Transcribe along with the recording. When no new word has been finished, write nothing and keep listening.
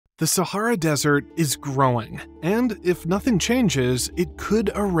The Sahara Desert is growing, and if nothing changes, it could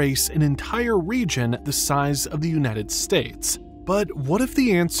erase an entire region the size of the United States. But what if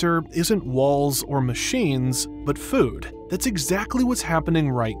the answer isn't walls or machines, but food? That's exactly what's happening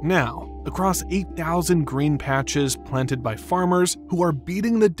right now, across 8,000 green patches planted by farmers who are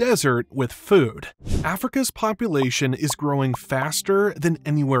beating the desert with food. Africa's population is growing faster than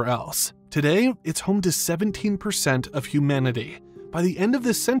anywhere else. Today, it's home to 17% of humanity. By the end of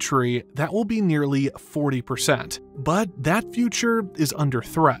this century, that will be nearly 40%. But that future is under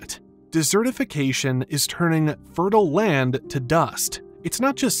threat. Desertification is turning fertile land to dust. It's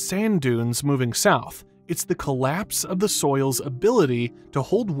not just sand dunes moving south, it's the collapse of the soil's ability to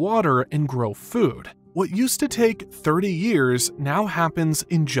hold water and grow food. What used to take 30 years now happens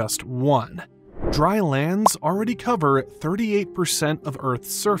in just one. Dry lands already cover 38% of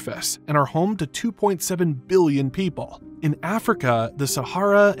Earth's surface and are home to 2.7 billion people. In Africa, the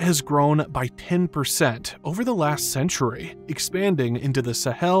Sahara has grown by 10% over the last century, expanding into the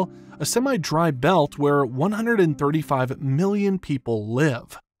Sahel, a semi-dry belt where 135 million people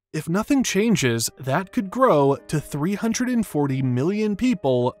live. If nothing changes, that could grow to 340 million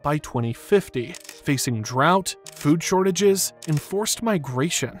people by 2050, facing drought, food shortages, and forced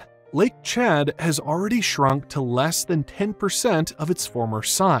migration. Lake Chad has already shrunk to less than 10% of its former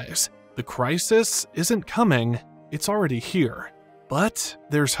size. The crisis isn't coming, it's already here. But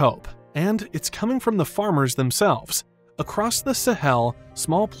there's hope, and it's coming from the farmers themselves. Across the Sahel,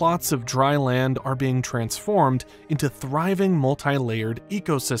 small plots of dry land are being transformed into thriving multi-layered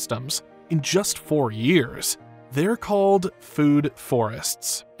ecosystems in just 4 years. They're called food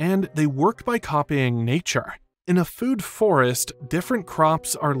forests, and they work by copying nature. In a food forest, different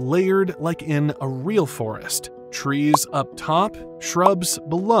crops are layered like in a real forest. Trees up top, shrubs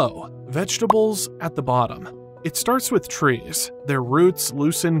below, vegetables at the bottom. It starts with trees. Their roots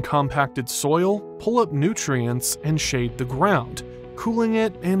loosen compacted soil, pull up nutrients, and shade the ground, cooling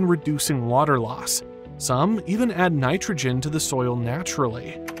it and reducing water loss. Some even add nitrogen to the soil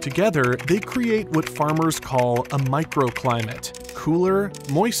naturally. Together, they create what farmers call a microclimate: cooler,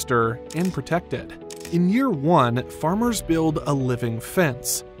 moister, and protected. In year one, farmers build a living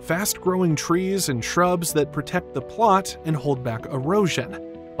fence, fast-growing trees and shrubs that protect the plot and hold back erosion.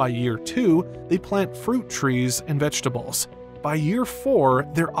 By year two, they plant fruit trees and vegetables. By year four,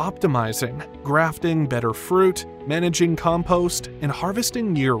 they're optimizing, grafting better fruit, managing compost, and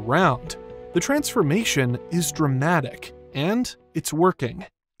harvesting year-round. The transformation is dramatic, and it's working.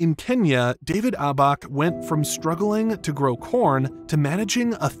 In Kenya, David Abak went from struggling to grow corn to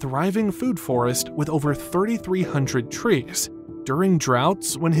managing a thriving food forest with over 3,300 trees. During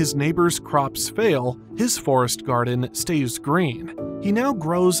droughts, when his neighbors' crops fail, his forest garden stays green. He now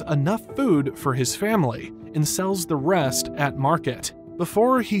grows enough food for his family and sells the rest at market.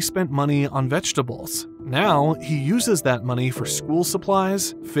 Before, he spent money on vegetables. Now, he uses that money for school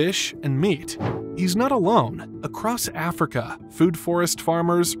supplies, fish, and meat. He's not alone. Across Africa, food forest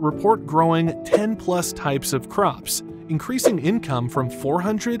farmers report growing 10+ types of crops, increasing income from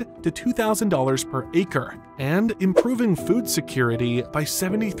 $400 to $2,000 per acre, and improving food security by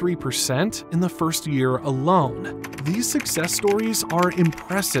 73% in the first year alone. These success stories are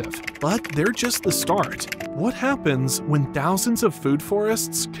impressive, but they're just the start. What happens when thousands of food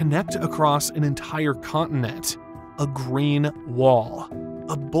forests connect across an entire continent? A green wall.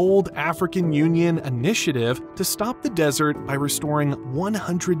 A bold African Union initiative to stop the desert by restoring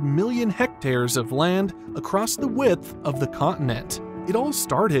 100 million hectares of land across the width of the continent. It all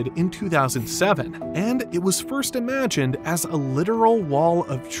started in 2007, and it was first imagined as a literal wall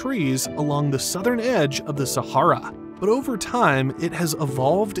of trees along the southern edge of the Sahara. But over time, it has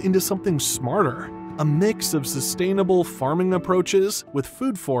evolved into something smarter, a mix of sustainable farming approaches with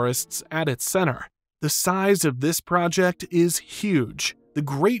food forests at its center. The size of this project is huge. The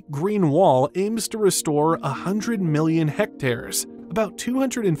Great Green Wall aims to restore 100 million hectares, about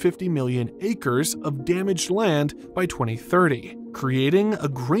 250 million acres of damaged land by 2030, creating a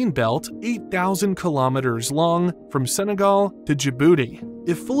green belt 8,000 kilometers long from Senegal to Djibouti.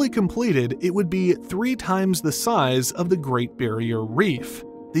 If fully completed, it would be 3 times the size of the Great Barrier Reef.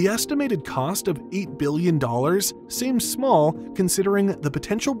 The estimated cost of $8 billion seems small considering the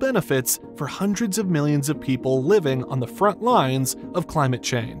potential benefits for hundreds of millions of people living on the front lines of climate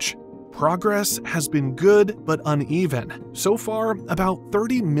change. Progress has been good but uneven. So far, about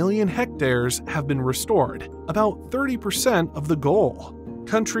 30 million hectares have been restored, about 30% of the goal.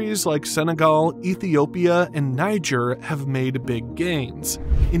 Countries like Senegal, Ethiopia, and Niger have made big gains.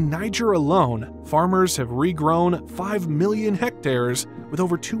 In Niger alone, farmers have regrown 5 million hectares with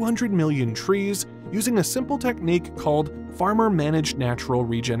over 200 million trees using a simple technique called farmer-managed natural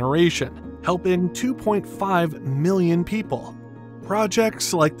regeneration, helping 2.5 million people.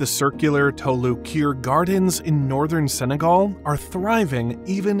 Projects like the circular Tolu-Kir Gardens in northern Senegal are thriving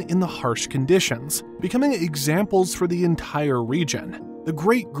even in the harsh conditions, becoming examples for the entire region. The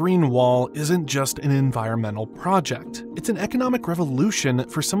Great Green Wall isn't just an environmental project, it's an economic revolution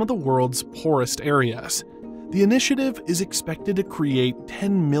for some of the world's poorest areas. The initiative is expected to create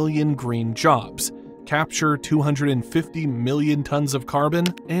 10 million green jobs, capture 250 million tons of carbon,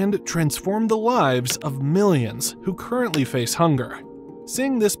 and transform the lives of millions who currently face hunger.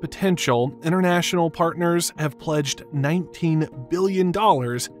 Seeing this potential, international partners have pledged $19 billion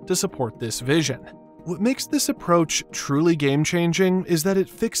to support this vision. What makes this approach truly game-changing is that it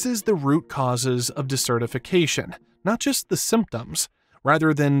fixes the root causes of desertification, not just the symptoms.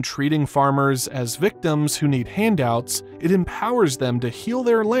 Rather than treating farmers as victims who need handouts, it empowers them to heal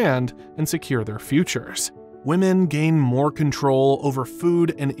their land and secure their futures. Women gain more control over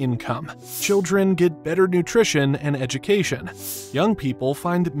food and income. Children get better nutrition and education. Young people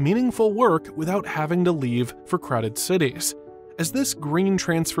find meaningful work without having to leave for crowded cities. As this green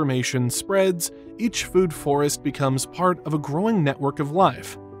transformation spreads, each food forest becomes part of a growing network of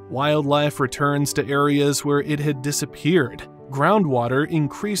life. Wildlife returns to areas where it had disappeared. Groundwater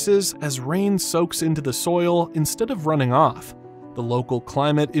increases as rain soaks into the soil instead of running off. The local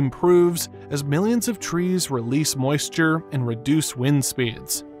climate improves as millions of trees release moisture and reduce wind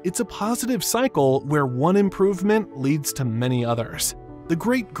speeds. It's a positive cycle where one improvement leads to many others. The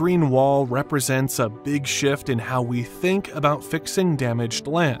Great Green Wall represents a big shift in how we think about fixing damaged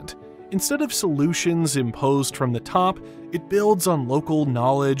land. Instead of solutions imposed from the top, it builds on local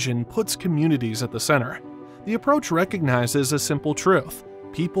knowledge and puts communities at the center. The approach recognizes a simple truth: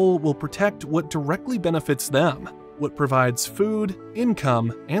 people will protect what directly benefits them, what provides food,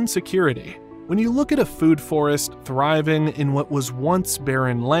 income, and security. When you look at a food forest thriving in what was once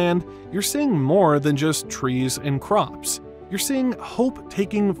barren land, you're seeing more than just trees and crops. You're seeing hope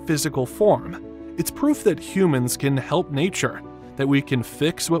taking physical form. It's proof that humans can help nature, that we can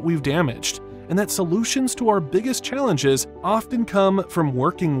fix what we've damaged, and that solutions to our biggest challenges often come from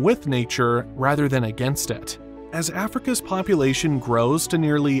working with nature rather than against it. As Africa's population grows to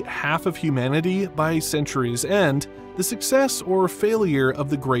nearly half of humanity by century's end, the success or failure of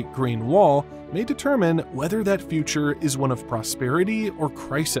the Great Green Wall may determine whether that future is one of prosperity or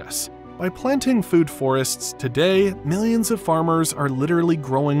crisis. By planting food forests today, millions of farmers are literally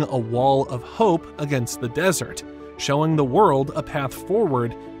growing a wall of hope against the desert, showing the world a path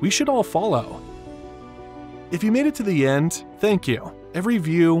forward we should all follow. If you made it to the end, thank you. Every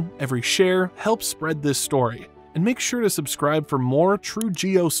view, every share helps spread this story, and make sure to subscribe for more true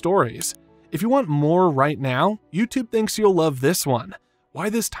geo stories. If you want more right now, YouTube thinks you'll love this one: why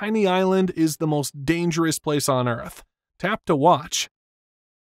this tiny island is the most dangerous place on Earth. Tap to watch.